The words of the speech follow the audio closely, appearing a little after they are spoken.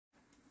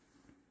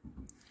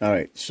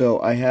Alright,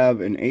 so I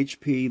have an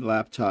HP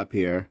laptop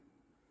here.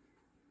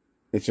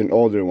 It's an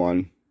older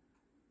one.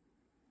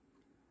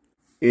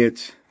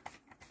 It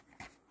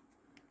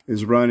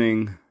is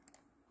running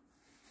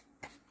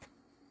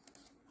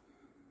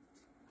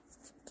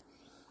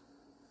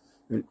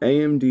an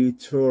AMD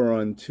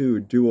Turon 2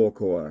 dual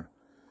core.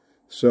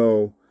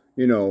 So,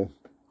 you know,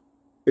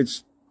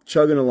 it's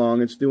chugging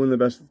along, it's doing the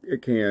best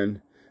it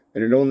can,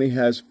 and it only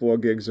has 4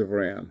 gigs of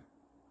RAM.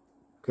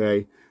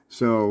 Okay,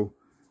 so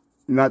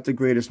not the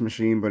greatest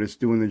machine, but it's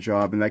doing the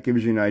job, and that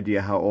gives you an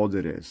idea how old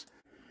it is.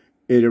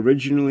 It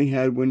originally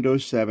had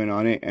Windows 7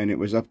 on it, and it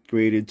was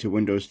upgraded to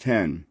Windows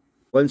 10.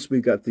 Once we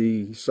got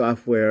the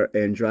software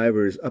and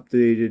drivers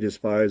updated as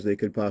far as they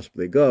could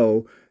possibly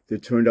go, there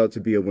turned out to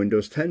be a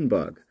Windows 10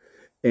 bug.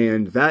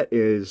 And that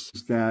is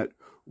that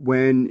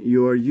when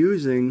you're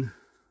using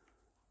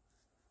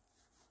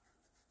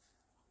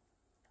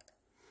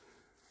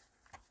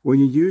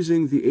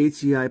the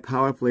ATI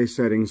power play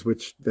settings,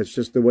 which that's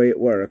just the way it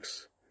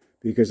works,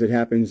 because it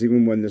happens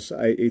even when this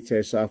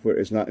ATI software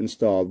is not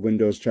installed.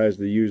 Windows tries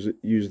to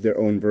use their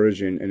own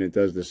version, and it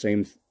does the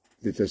same.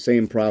 The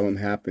same problem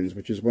happens,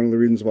 which is one of the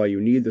reasons why you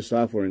need the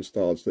software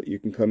installed, so that you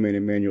can come in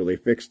and manually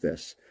fix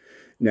this.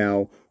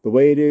 Now, the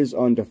way it is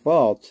on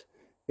default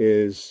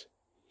is,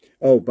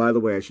 oh, by the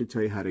way, I should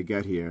tell you how to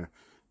get here.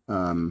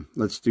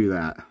 Let's do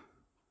that.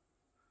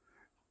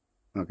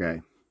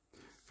 Okay.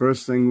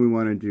 First thing we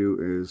want to do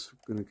is,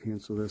 I'm going to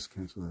cancel this.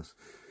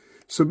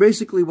 So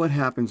basically what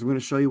happens, I'm going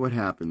to show you what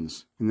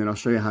happens, and then I'll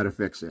show you how to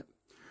fix it.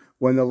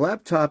 When the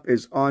laptop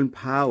is on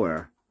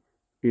power,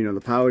 you know,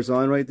 the power's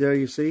on right there,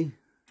 you see?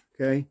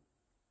 Okay.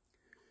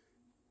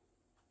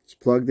 It's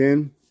plugged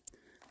in.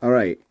 All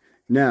right.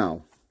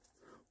 Now,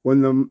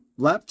 when the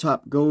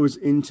laptop goes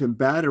into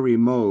battery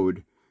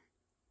mode,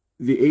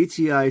 the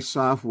ATI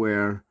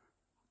software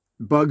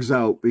bugs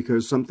out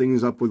because something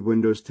is up with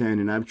Windows 10,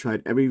 and I've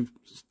tried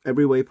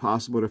every way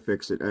possible to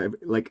fix it,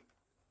 like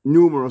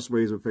numerous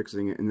ways of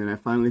fixing it, and then I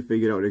finally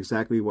figured out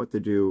exactly what to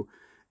do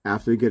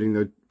after getting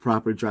the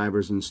proper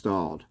drivers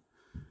installed.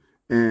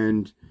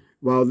 And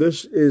while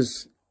this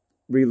is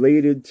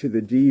related to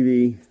the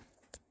Dv5,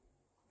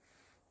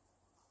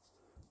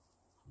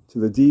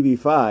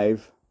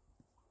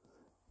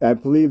 I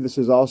believe this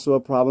is also a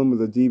problem with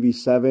the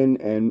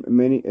Dv7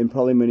 and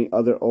probably many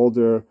other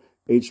older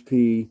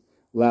HP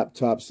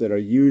laptops that are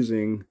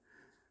using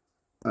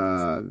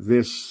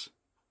this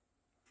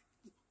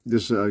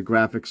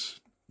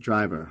graphics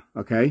driver.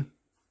 Okay,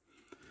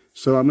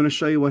 so I'm going to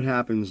show you what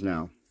happens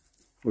now.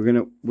 We're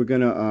gonna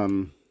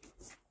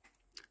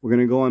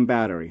go on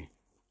battery.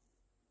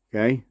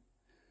 Okay.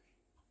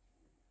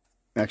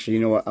 Actually, you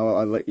know what?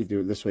 I'll let you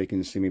do it this way. You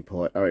can see me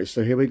pull it. All right.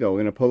 So here we go. We're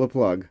gonna pull the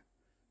plug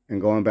and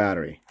go on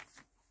battery.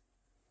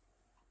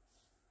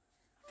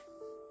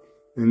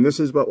 And this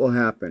is what will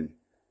happen.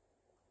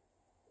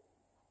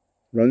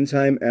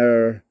 Runtime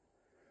error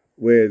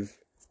with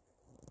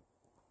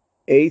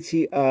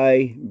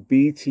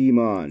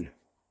atibtmon.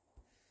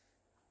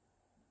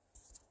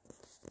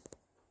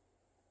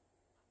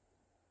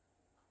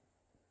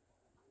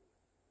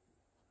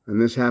 And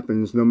this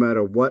happens no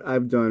matter what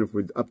I've done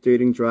with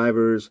updating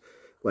drivers.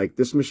 Like,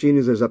 this machine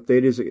is as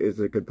updated as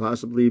it could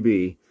possibly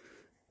be.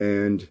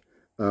 And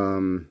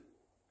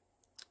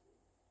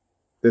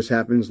this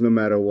happens no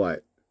matter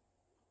what.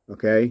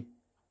 Okay?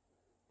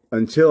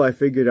 Until I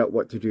figured out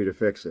what to do to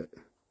fix it.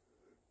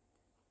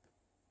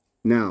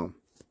 Now,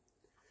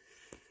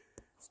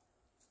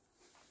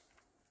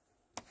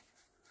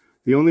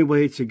 the only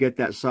way to get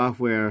that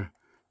software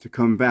to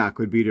come back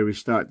would be to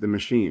restart the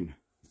machine.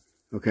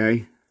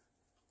 Okay?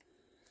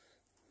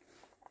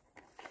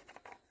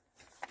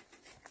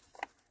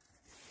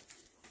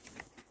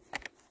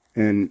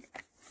 And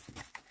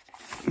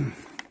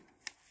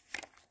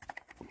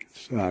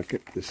so I'll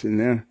get this in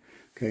there.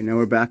 Okay, now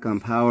we're back on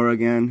power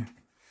again.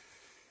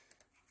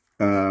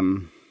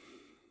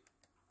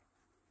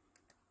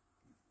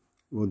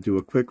 We'll do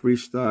a quick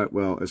restart.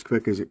 Well, as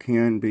quick as it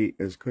can be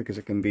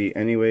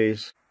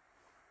anyways.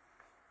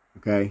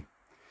 Okay.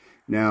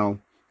 Now,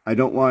 I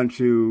don't want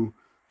to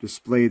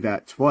display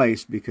that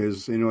twice,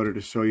 because in order to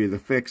show you the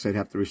fix, I'd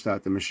have to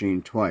restart the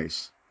machine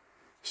twice.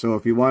 So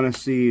if you want to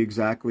see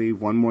exactly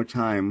one more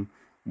time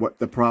what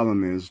the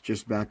problem is,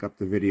 just back up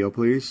the video,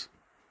 please.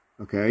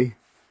 Okay?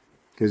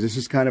 Because this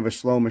is kind of a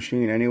slow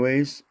machine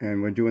anyways,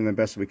 and we're doing the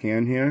best we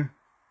can here.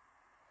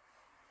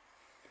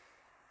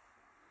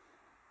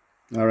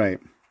 Alright.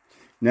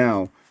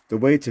 Now, the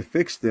way to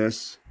fix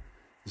this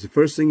is, the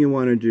first thing you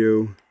want to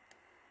do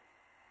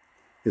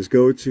is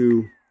go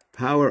to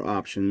Power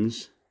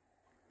Options.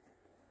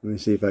 Let me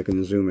see if I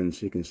can zoom in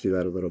so you can see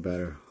that a little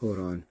better. Hold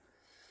on.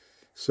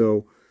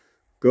 So,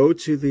 go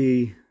to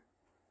the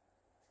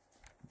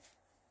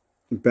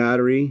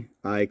battery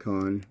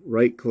icon,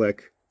 right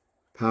click,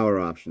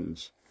 Power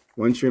Options.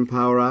 Once you're in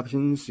Power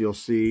Options, you'll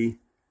see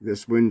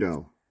this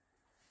window.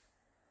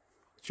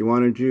 What you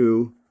want to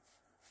do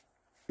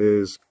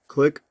is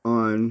click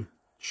on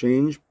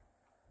Change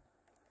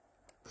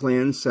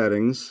Plan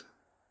Settings.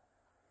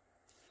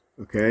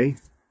 Okay.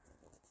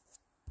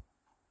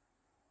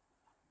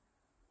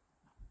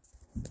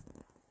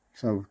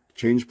 So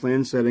change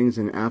plan settings,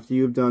 and after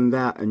you've done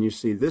that and you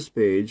see this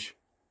page,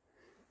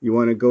 you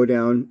want to go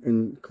down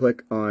and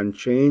click on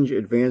change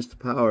advanced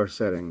power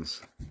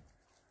settings.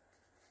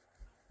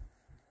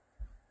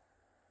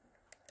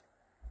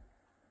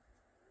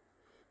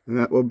 And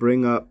that will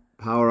bring up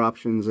power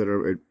options that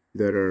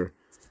are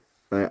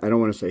I don't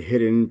want to say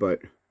hidden, but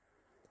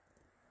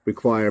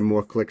require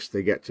more clicks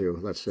to get to,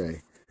 let's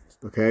say.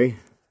 Okay?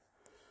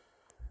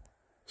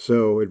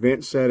 So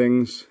advanced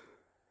settings,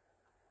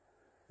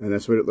 and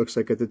that's what it looks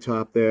like at the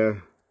top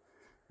there.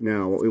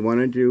 Now what we want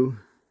to do,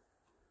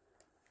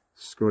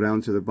 scroll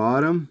down to the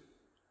bottom,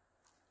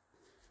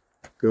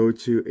 go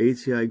to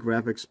ATI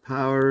graphics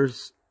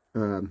powers,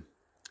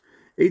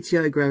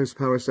 ATI graphics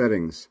power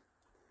settings,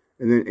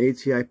 and then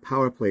ATI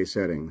power play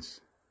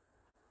settings.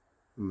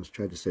 I almost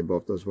tried to say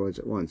both those words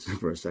at once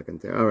for a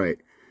second there. All right.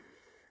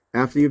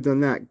 After you've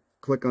done that,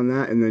 click on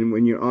that, and then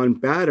when you're on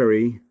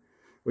battery,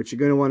 what you're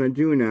going to want to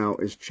do now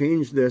is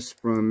change this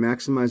from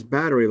maximize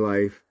battery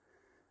life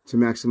to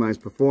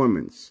maximize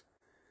performance.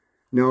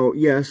 Now,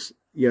 yes,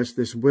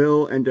 this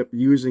will end up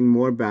using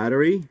more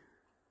battery.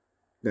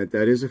 That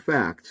is a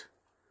fact.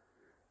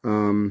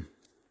 But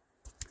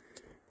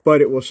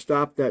it will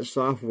stop that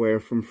software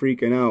from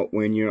freaking out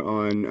when you're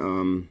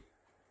on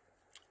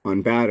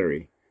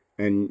battery,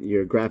 and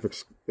your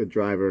graphics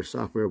driver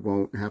software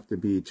won't have to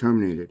be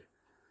terminated.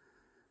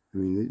 I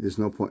mean, there's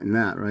no point in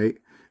that, right?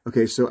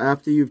 Okay, so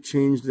after you've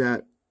changed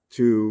that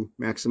to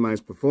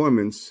maximize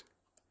performance,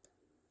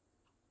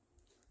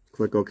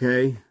 click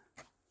OK.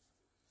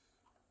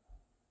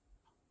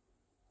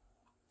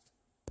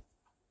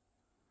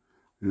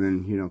 And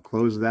then, you know,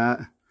 close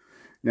that.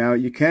 Now,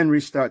 you can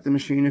restart the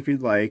machine if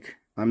you'd like.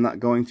 I'm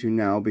not going to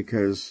now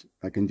because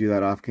I can do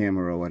that off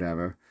camera or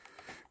whatever.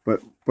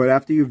 But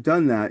after you've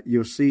done that,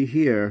 you'll see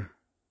here,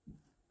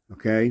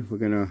 okay, we're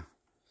gonna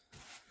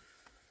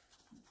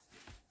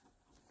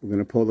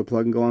pull the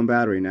plug and go on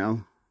battery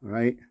now. All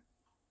right,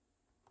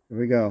 here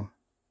we go.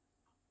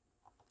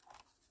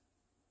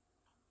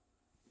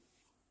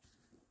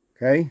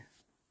 Okay,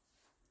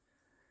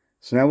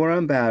 so now we're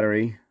on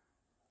battery.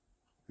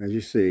 As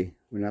you see,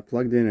 we're not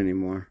plugged in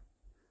anymore,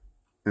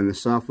 and the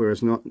software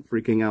is not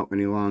freaking out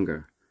any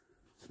longer.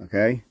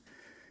 Okay,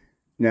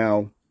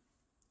 now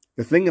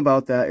the thing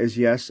about that is,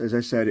 yes, as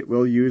I said, it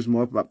will use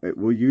more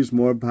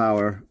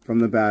power from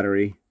the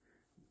battery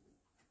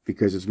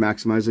because it's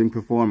maximizing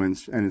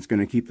performance, and it's going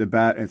to keep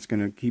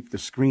the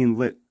screen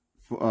lit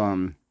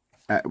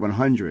at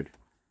 100.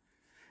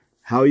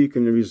 How you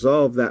can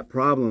resolve that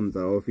problem,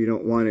 though, if you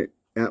don't want it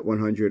at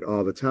 100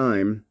 all the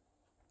time,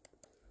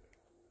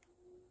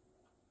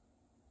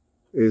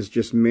 is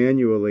just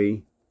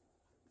manually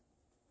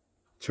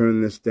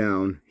turn this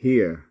down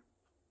here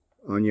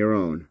on your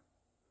own.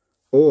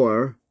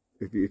 Or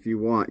if you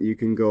want, you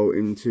can go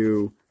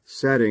into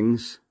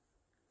settings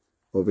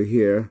over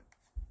here,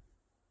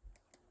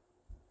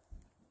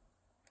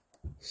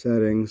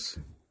 settings,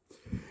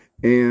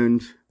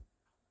 and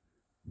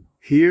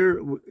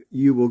here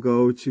you will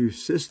go to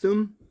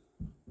system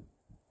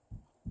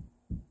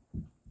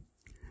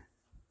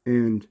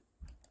and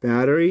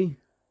battery.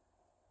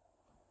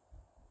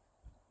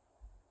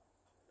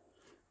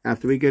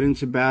 After we get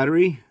into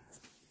battery,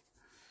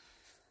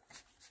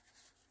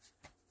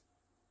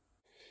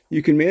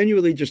 you can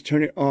manually just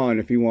turn it on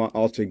if you want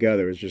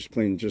altogether. It's just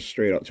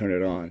straight out turn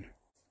it on.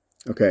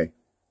 Okay,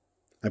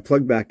 I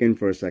plugged back in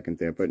for a second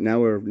there, but now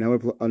we're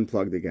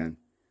unplugged again.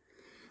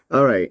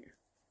 All right,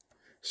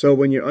 so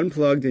when you're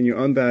unplugged and you're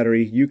on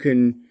battery, you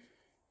can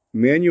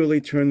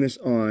manually turn this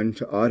on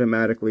to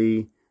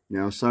automatically.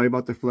 Now, sorry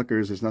about the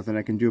flickers. There's nothing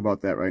I can do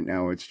about that right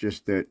now. It's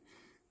just that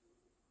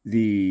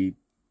the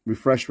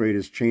refresh rate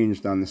has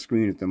changed on the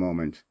screen at the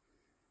moment.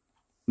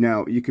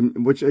 Now, you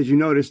can, which as you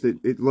noticed,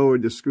 it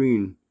lowered the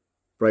screen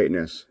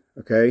brightness,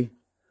 okay?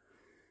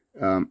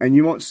 And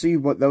you won't see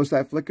what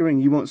that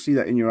flickering. You won't see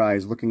that in your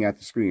eyes looking at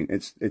the screen.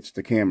 It's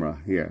the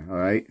camera here, all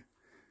right?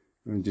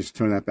 And just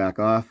turn that back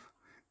off.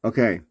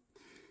 Okay.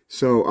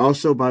 So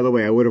also, by the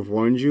way, I would have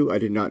warned you. I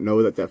did not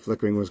know that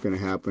flickering was going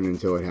to happen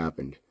until it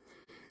happened.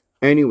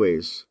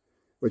 Anyways,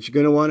 what you're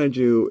going to want to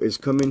do is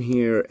come in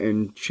here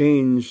and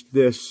change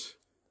this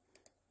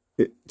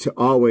to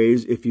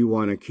always if you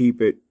want to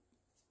keep it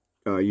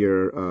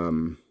your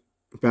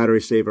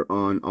battery saver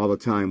on all the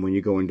time when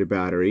you go into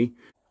battery.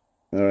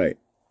 All right.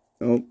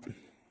 Oh,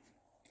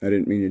 I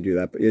didn't mean to do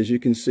that, but as you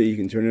can see, you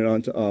can turn it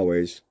on to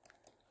always,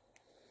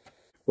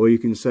 or you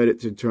can set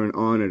it to turn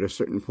on at a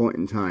certain point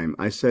in time.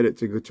 I set it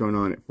to turn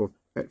on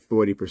at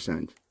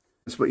 40%.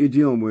 That's what you're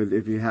dealing with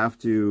if you have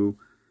to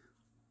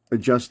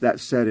adjust that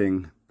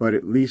setting, but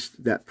at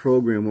least that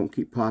program won't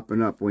keep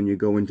popping up when you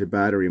go into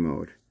battery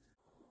mode.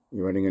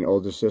 You're running an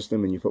older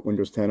system and you put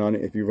Windows 10 on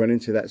it. If you run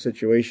into that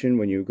situation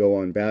when you go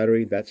on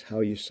battery, that's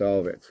how you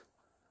solve it.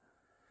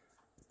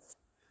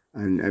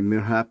 And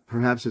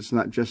perhaps it's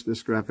not just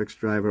this graphics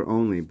driver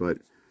only, but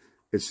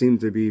it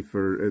seemed to be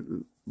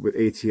with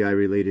ATI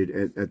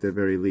related at the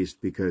very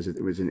least, because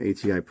it was an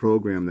ATI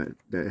program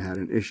that had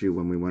an issue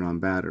when we went on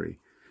battery.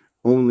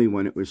 Only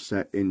when it was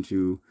set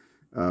into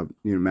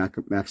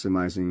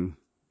maximizing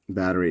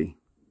battery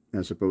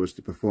as opposed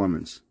to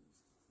performance.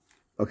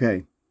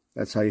 Okay,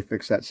 that's how you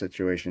fix that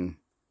situation.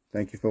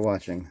 Thank you for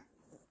watching.